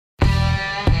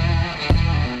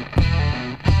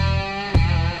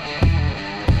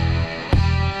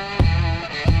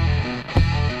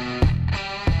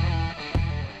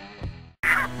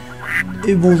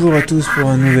Et bonjour à tous pour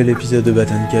un nouvel épisode de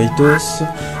Baten kaitos.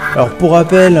 Alors pour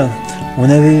rappel, on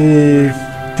avait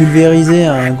pulvérisé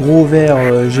un gros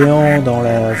ver géant dans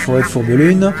la forêt de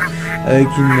Fourbelune avec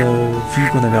une fille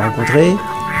qu'on avait rencontrée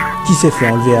qui s'est fait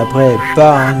enlever après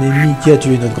par un ennemi qui a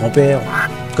tué notre grand-père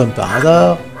comme par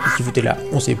hasard. Qu'est-ce qu'il foutait là?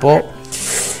 On sait pas.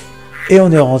 Et on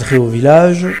est rentré au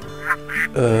village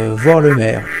voir le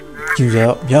maire qui nous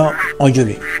a bien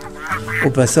engueulé. Au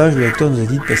passage, le lecteur nous a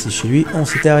dit de passer chez lui, on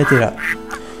s'était arrêté là.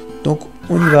 Donc,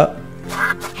 on y va.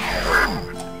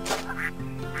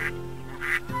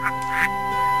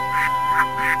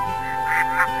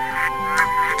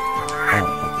 Oh,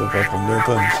 on peut pas prendre de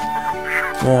pommes.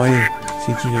 Bon, allez,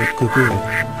 c'est qui le coco là?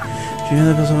 Je viens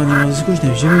d'apercevoir un numéro de secours, je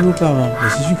n'avais jamais vu auparavant.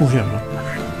 C'est celui qu'on cherche là.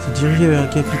 Se diriger vers la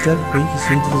capitale, vous voyez qui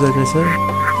sont de vos agresseurs.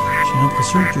 J'ai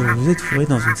l'impression que vous êtes fourré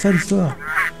dans une sale histoire.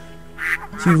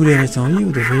 Si vous voulez rester en vie,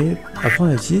 vous devriez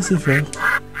apprendre à utiliser ces fleurs.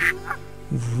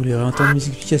 Vous voulez réentendre mes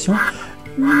explications?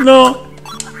 Non.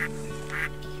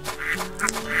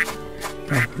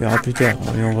 On verra plus tard.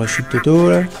 Allez, on va chez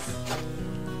Toto là.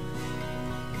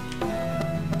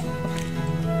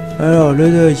 Alors, le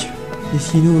deuil.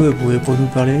 Ici, vous pouvez pas nous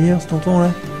parler hier, ce tonton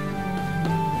là?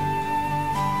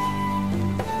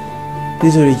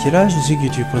 Désolé Xelha, je sais que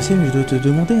tu es pressé, mais je dois te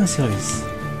demander un service.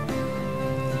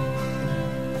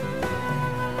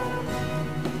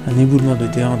 Un éboulement de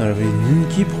terrain dans la vallée de Nouvel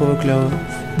qui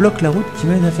bloque la route qui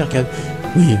mène à Fercade.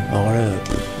 Oui, alors là...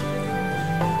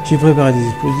 J'ai préparé des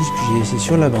explosifs que j'ai laissés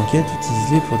sur la banquette,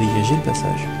 utilisés pour dégager le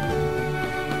passage.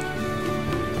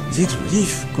 Des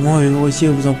explosifs? Comment avez-vous réussi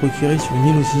à vous en procurer sur une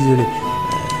île aussi isolée?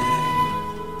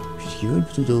 Puisqu'ils veulent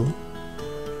plutôt.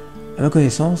 À ma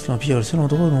connaissance, l'Empire est le seul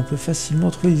endroit où on peut facilement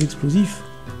trouver des explosifs.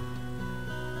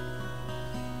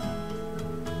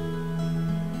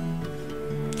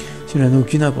 Cela n'a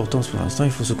aucune importance pour l'instant,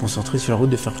 il faut se concentrer sur la route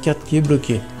de Fercade qui est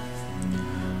bloquée.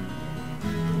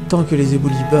 Tant que les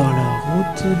éboulis barrent la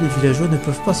route, les villageois ne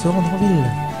peuvent pas se rendre en ville.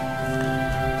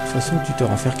 De toute façon, tu te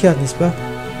rends Fercade, n'est-ce pas?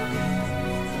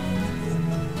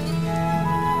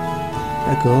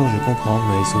 D'accord, je comprends, vous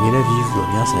m'avez sauvé la vie, je vois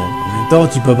bien ça. En même temps,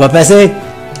 tu peux pas passer!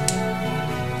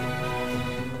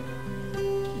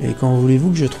 Et quand voulez-vous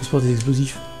que je transporte des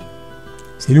explosifs?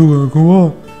 C'est lourd un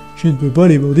combat, je ne peux pas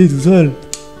les border tout seul.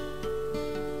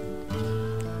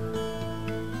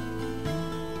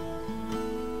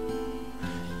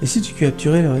 Et si tu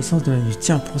capturais leur essence de Magnus?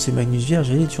 Tiens, prends ces Magnus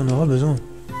vierges et tu en auras besoin.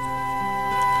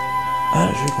 Ah,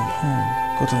 je comprends.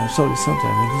 Quand on absorbe l'essence de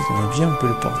la Magnus dans un objet, on peut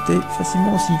le porter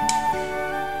facilement aussi.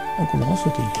 Donc on va en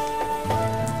sauter.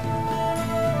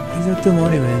 Exactement,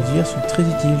 les Magnus vierges sont très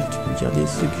utiles. Tu peux garder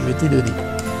ceux que je t'ai donnés.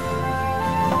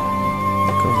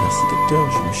 D'accord, merci docteur.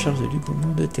 Je me charge de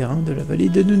l'éboulement de terrain de la vallée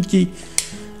de Nouvel.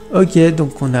 Ok,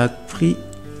 donc on a pris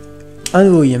un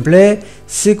nouveau gameplay,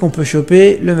 c'est qu'on peut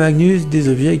choper le Magnus des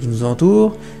objets qui nous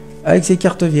entourent avec ces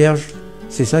cartes vierges.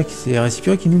 C'est ça, c'est les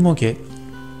récipients qui nous manquaient.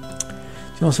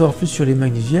 Si tu veux en savoir plus sur les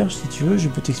Magnus vierges, si tu veux, je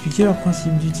peux t'expliquer leur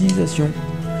principe d'utilisation.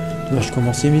 Dois-je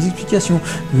commencer mes explications?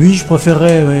 Oui, je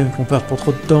préférerais qu'on perde pas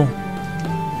trop de temps.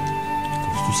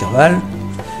 Comme du Serval,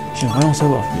 j'aimerais en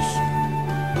savoir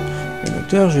plus. Le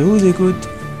docteur, je vous écoute.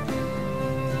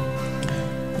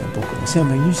 Pour commencer, un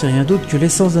Magnus, c'est rien d'autre que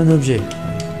l'essence d'un objet.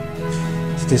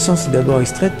 Cette essence est d'abord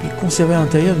extraite puis conservée à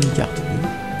l'intérieur d'une carte.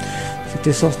 Cette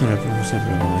essence, nous l'appelons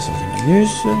simplement l'essence de Magnus.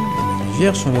 Les Magnus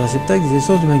vierges sont les réceptacles des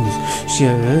essences de Magnus. Il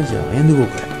n'y a rien de nouveau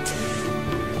quoi.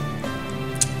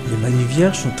 Les Magnus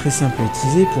vierges sont très simples à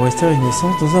utiliser pour extraire une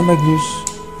essence dans un Magnus.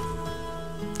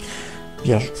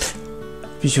 Vierge.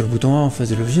 Puis sur le bouton A en face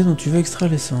de l'objet dont tu veux extraire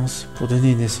l'essence. Pour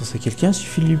donner une essence à quelqu'un, il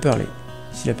suffit de lui parler.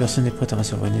 Si la personne est prête à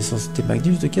recevoir une essence, tes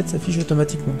Magnus de quête s'affichent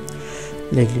automatiquement.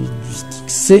 L'aigle du stick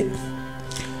C.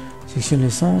 Sélectionne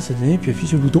l'essence à donner, puis appuie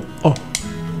sur le bouton A.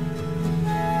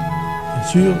 Bien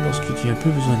sûr, lorsque tu n'as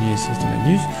plus besoin d'une essence de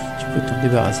Magnus, tu peux t'en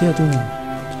débarrasser à tout moment.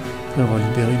 Après avoir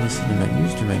libéré une essence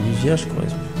de Magnus vierge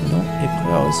correspondant est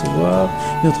prêt à recevoir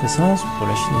une autre essence. Pour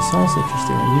lâcher une essence, affiche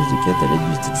tes Magnus de quête à l'aide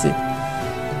du stick C.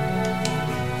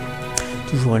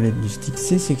 Toujours à l'aide du stick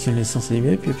C, sélectionne l'essence à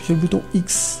libérer, puis appuie sur le bouton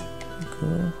X.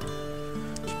 D'accord.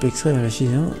 Tu peux extraire et lâcher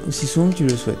un aussi souvent que tu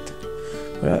le souhaites.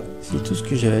 Voilà, c'est tout ce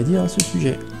que j'avais à dire à ce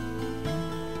sujet.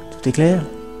 Tout est clair?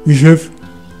 Oui, chef.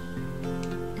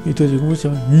 Et toi, tu comprends ça?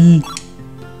 Oui.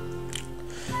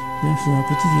 Bien, faisons un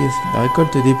petit geste. La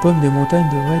récolte des pommes des montagnes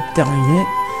devrait être terminée.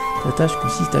 Ta tâche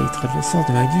consiste à extraire l'essence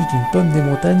de Magnus d'une pomme des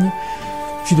montagnes.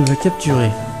 Tu devras capturer.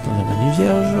 Dans un Magnus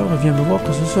vierge, reviens me voir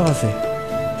quand ce sera fait.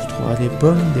 Tu trouveras des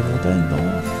pommes des montagnes dans...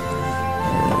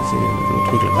 c'est le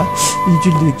truc là-bas.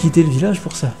 Inutile de quitter le village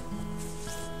pour ça.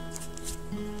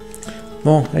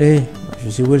 Bon, allez.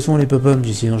 Je sais où elles sont les pop-pommes, j'ai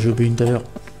essayé d'en choper une tout à l'heure.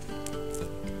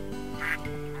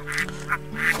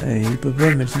 Allez, les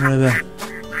pommes, elles sont là-bas.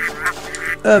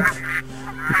 Hop.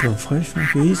 Les pommes fraîches sont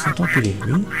cueillies, sont empilées.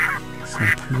 Oui, elles sont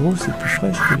plus grosses et plus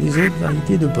fraîches que les autres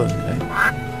variétés de pommes. Ouais.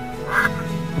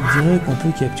 On dirait qu'on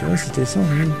peut capturer cette essence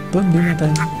d'une pomme de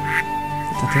montagne. Ça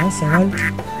t'intéresse, ça Val?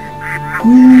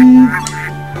 Oui.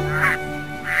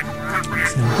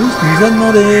 C'est un peu ce qu'on nous a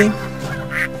demandé.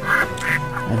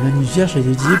 Un manus vierge a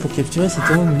été utilisé pour capturer cette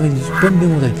pomme de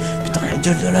montagne. Putain, la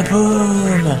gueule de la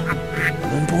pomme!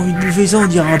 On n'a pas envie de bouffer ça, on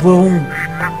dirait un poiron.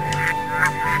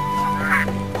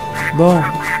 Bon,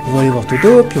 on va aller voir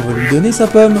Toto, puis on va lui donner sa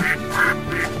pomme.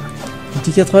 Un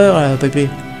petit 4 heures, là, Pépé.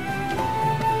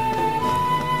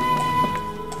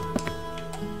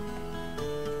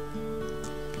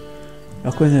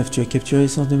 Alors quoi neuf, tu as capturé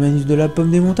l'essence de manus de la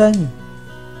pomme des montagnes?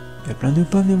 Il y a plein de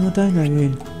pommes des montagnes dans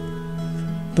l'huile.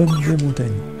 Pommes des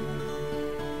montagnes.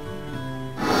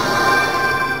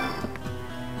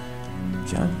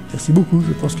 Tiens, merci beaucoup,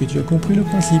 je pense que tu as compris le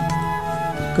principe.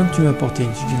 Comme tu m'as apporté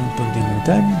une succulente pomme des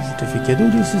montagnes, je te fais cadeau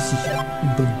de ceci.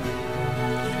 Une pomme.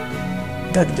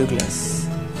 Dague de glace.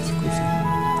 C'est cool ça.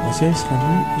 En service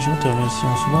rendu, les gens te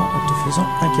remercieront souvent en te faisant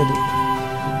un cadeau.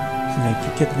 Tu n'as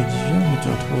que 4 mesures, mais tu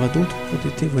en trouveras d'autres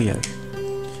pour tes voyages.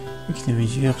 Vu que les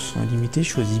mesures sont limitées,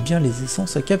 choisis bien les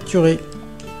essences à capturer.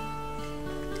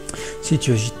 Si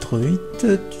tu agites trop vite, tu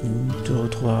te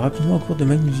retrouveras rapidement en cours de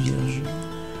Magnus Vierge.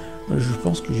 Je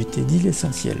pense que je t'ai dit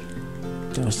l'essentiel.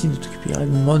 Tu as aussi de t'occuper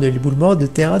rapidement de l'éboulement de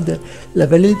terrain de la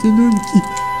vallée de Nunki.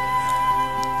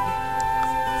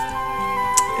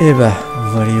 Et bah, on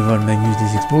va aller voir le Magnus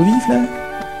des explosifs là.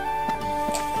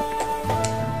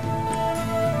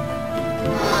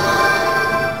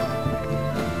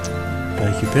 On va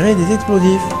récupérer des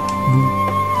explosifs.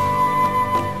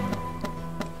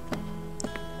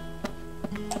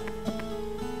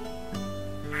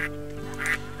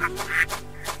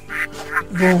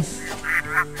 Bon.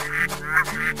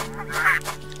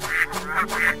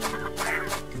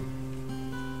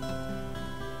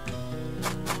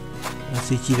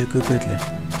 C'est qui la cocotte là?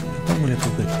 C'est pas moi la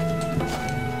cocotte.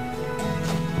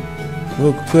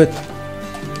 Oh cocotte!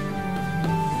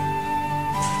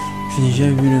 Je n'ai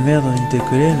jamais vu le maire dans une telle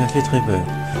colère, elle m'a fait très peur.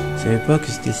 Je savais pas que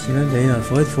c'était si mal d'aller dans la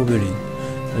forêt de Fourbeline.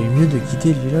 Il aurait mieux de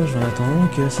quitter le village en attendant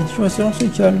que la situation se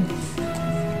calme.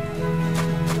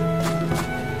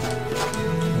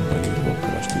 On va aller voir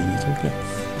pour acheter des trucs là.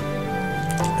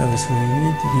 Ah bah c'est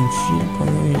une fille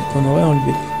qu'on aurait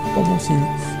enlevée. Pas bon signe.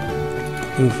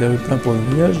 Et vous faire le plein pour le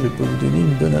village, je peux vous donner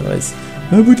une bonne adresse.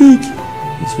 Ma boutique!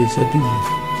 Il se fait sa pub.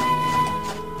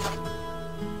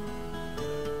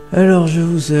 Alors je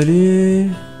vous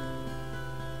salue.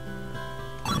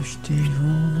 Acheter,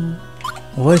 vendre.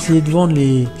 On va essayer de vendre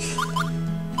les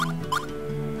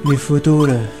photos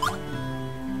là.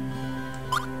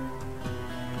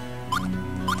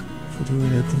 Photos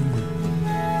à la con.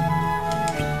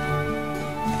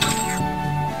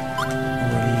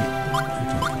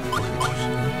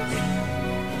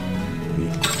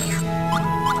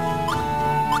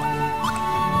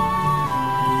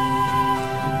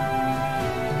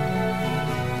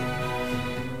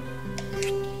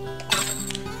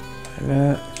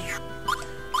 Là.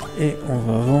 Et on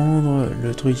va vendre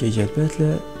le truc à 4 pattes là.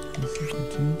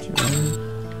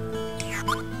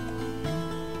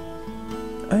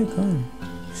 Ah quand même.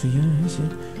 C'est bien, c'est...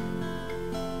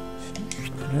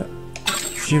 Voilà.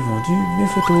 J'ai vendu mes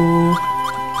photos.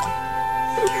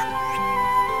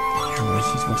 On va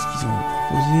essayer de voir ce qu'ils ont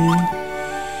proposé.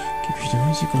 Capuche de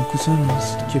main, c'est comme coussin dans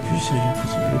cette capuche, ça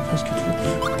vient presque tout.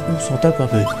 On s'en tape un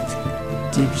peu.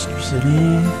 Des biscuits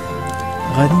salés.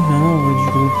 Radis, membre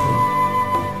du groupe.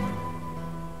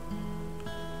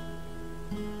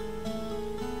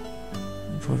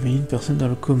 Il faut réveiller une personne dans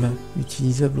le coma,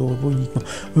 utilisable au repos uniquement.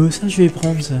 Ça je vais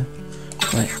prendre ça.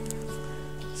 Ouais.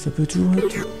 Ça peut toujours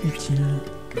être utile.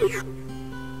 Je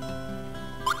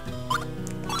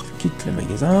quitte le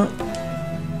magasin.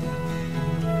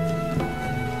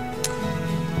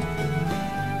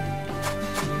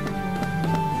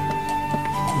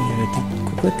 Il y a la petite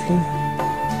cocotte là.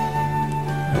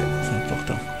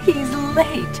 He's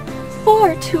late. Far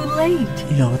too late.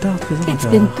 Il est en retard, très en retard. It's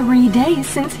been 3 days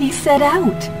since he set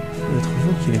out.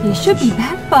 He should be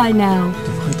back by now.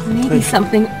 Maybe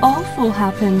something awful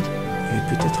happened. Il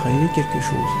est peut-être arrivé quelque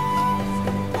chose.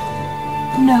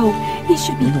 No, he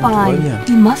should be fine.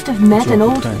 He must have met an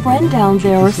old friend down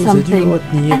there or something.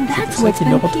 And that's what's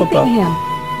been keeping him.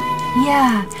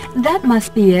 Yeah, that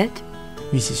must be it.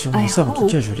 Oui, c'est sûrement ça, en tout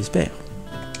cas, je l'espère.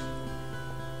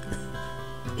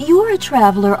 You're a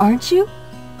traveler, aren't you?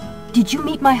 Did you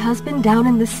meet my husband down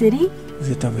in the city?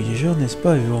 Vous êtes un voyageur, n'est-ce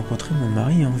pas? Avez-vous rencontré mon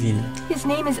mari en ville? His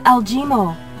name is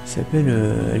Aljimo. Il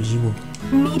s'appelle Aljimo.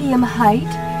 Medium height,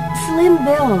 Slim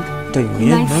build. Taille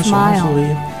moyenne, Nice sur un smile.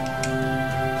 sourire.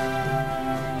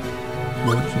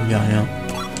 Bon, ça me dit rien.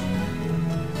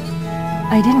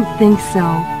 I didn't think so.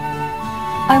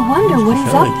 I wonder what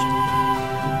he's up to.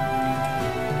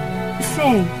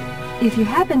 Say, if you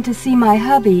happen to see my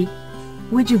hubby,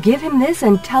 would you give him this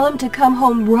and tell him to come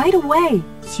home right away?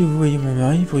 Si vous voyez mon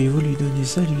mari, pourriez-vous lui donner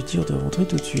ça et lui dire de rentrer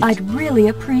tout de suite? I'd really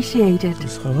appreciate it. Ce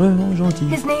sera vraiment gentil.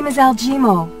 His name is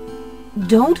Aljimo.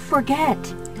 Don't forget,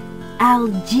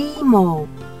 Aljimo.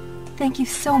 Thank you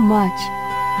so much.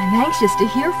 I'm anxious to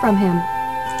hear from him.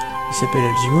 Il s'appelle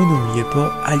Aljimo, n'oubliez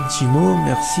pas. Aljimo,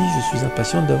 merci, je suis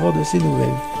impatiente d'avoir de ses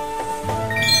nouvelles.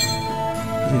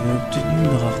 Vous avez obtenu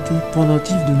une rareté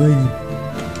pendentive de Maine.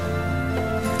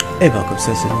 Et ben comme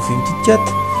ça, ça nous fait une petite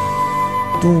quête.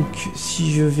 Donc,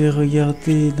 si je vais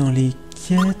regarder dans les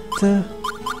quêtes...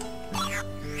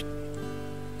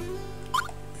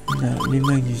 On a les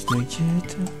Magnus de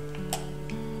quête.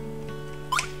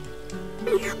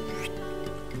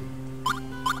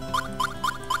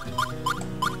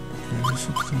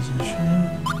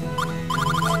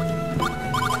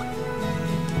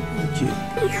 Ok.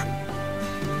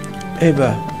 Eh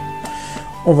bah,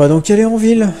 on va donc aller en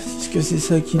ville, puisque c'est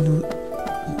ça qui nous...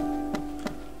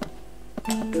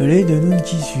 Vallée de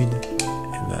Nunki Sud.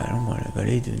 Eh bah, allons à la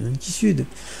vallée de Nunki Sud.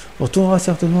 On retournera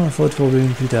certainement à la forêt de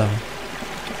Fourbelune plus tard.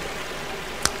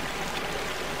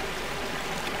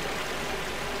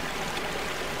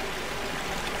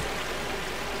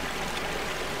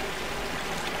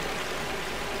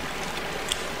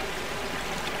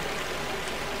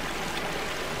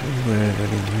 Voilà la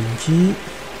vallée de Nunki.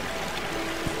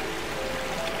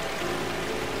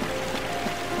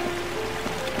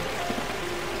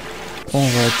 On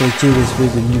va attaquer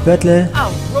l'espèce de mini-patelet. Oh,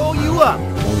 il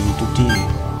est tout petit.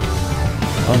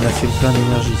 On a fait plein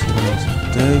d'énergie, c'est bon ça.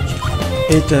 Tac.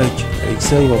 Et tac. Avec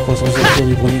ça, il va pas s'en sortir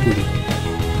du premier coup.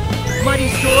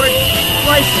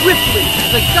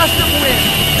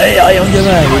 Hey, ayant,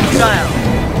 gamin.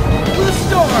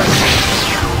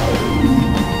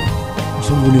 On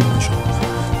s'en voulait, machin.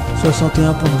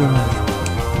 61 points de dommage.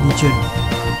 Nickel.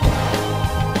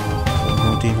 Faut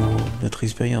augmenter notre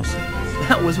expérience.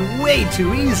 That was way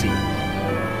too easy.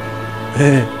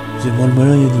 Eh, vous êtes moins le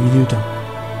malin il y a 10 minutes. Hein.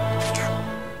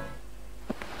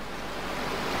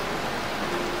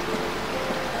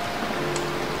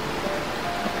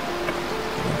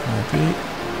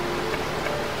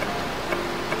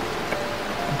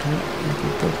 On ne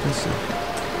peut pas passer.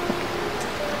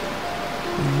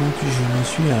 Donc je me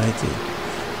suis arrêté.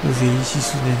 Vous voyez ici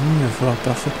soudainement, il va falloir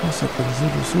parfaitement synchroniser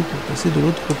le saut pour passer de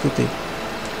l'autre côté.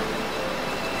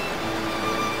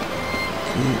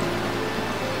 On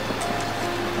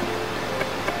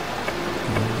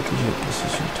va déjà passer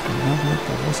sur le trou d'arbre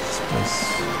pour voir ce qui se passe.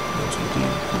 On va sauter une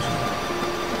pause.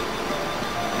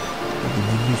 Il y a des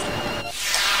bonus là.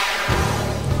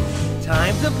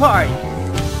 Time to party.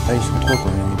 Ah, ils sont trois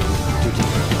quand même.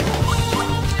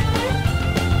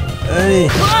 Allez,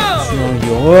 sur un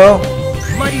miroir.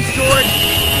 Mighty sword,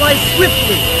 fly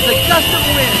swiftly as a gust of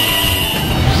wind.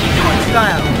 Sword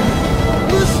style.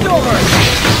 Blue storm.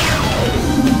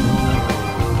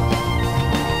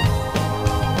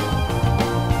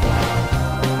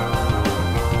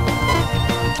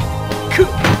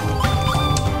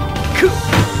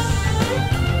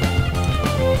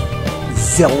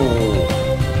 Zéro.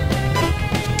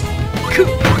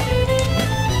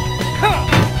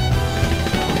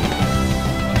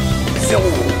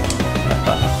 Zéro.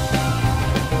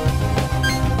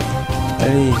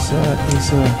 Allez, ça et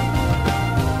ça.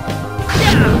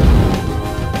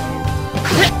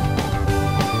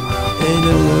 Et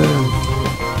le...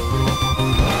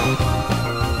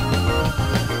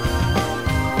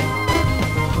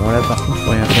 Bon là par contre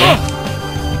faut rien faire.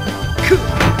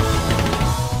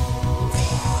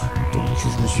 Donc je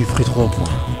me suis pris 3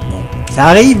 points. Bon. Ça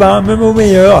arrive hein, même au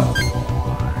meilleur.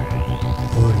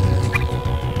 Oh là là.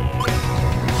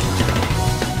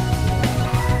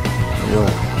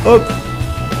 Alors, hop.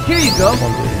 Here you go.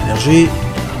 Prendre de l'énergie.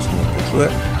 Ça va pas jouer.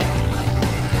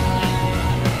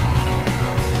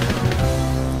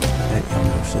 Allez, on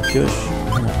ouvre sa pioche.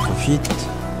 On en profite.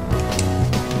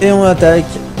 Et on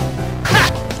attaque.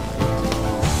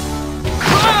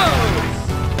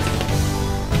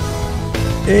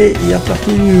 Et il est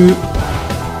reparti du...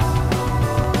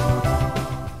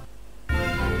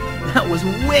 That was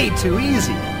way too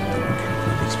easy.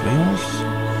 L'expérience.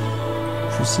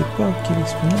 Je sais pas quelle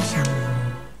expérience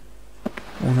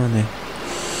on en est.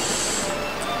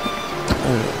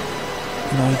 Alors,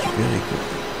 on a récupéré quoi?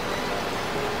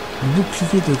 Un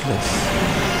bouclier de glace.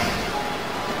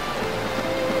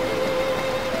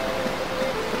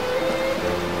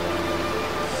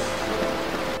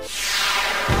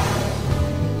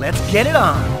 Let's get it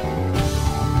on.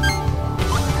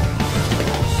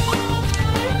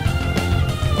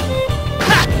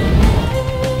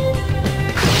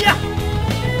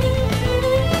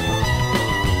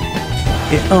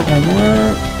 Et un en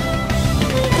moins.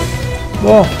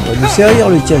 Bon, on va lui servir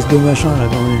le casse de machin là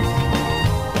quand même.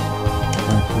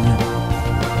 Ah, combien?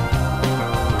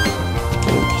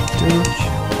 Toc, toc.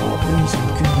 Oh, ils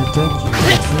ont qu'une attaque.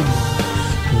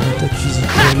 Une attaque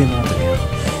physique élémentaire.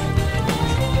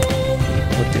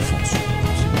 Pas de défense.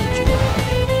 C'est nickel.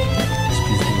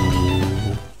 Espèce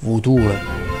de vaudou là.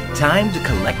 Time to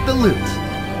collect the loot.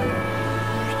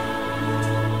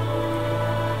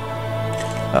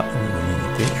 Ah, on a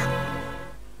une épée.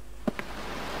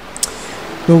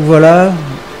 Donc voilà,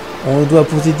 on doit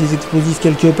poser des explosifs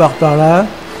quelque part par là,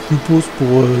 je suppose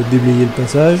pour déblayer le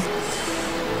passage.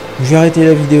 Je vais arrêter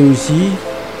la vidéo ici,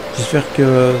 j'espère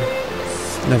que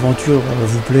l'aventure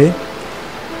vous plaît,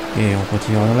 et on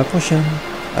continuera dans la prochaine.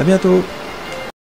 À bientôt.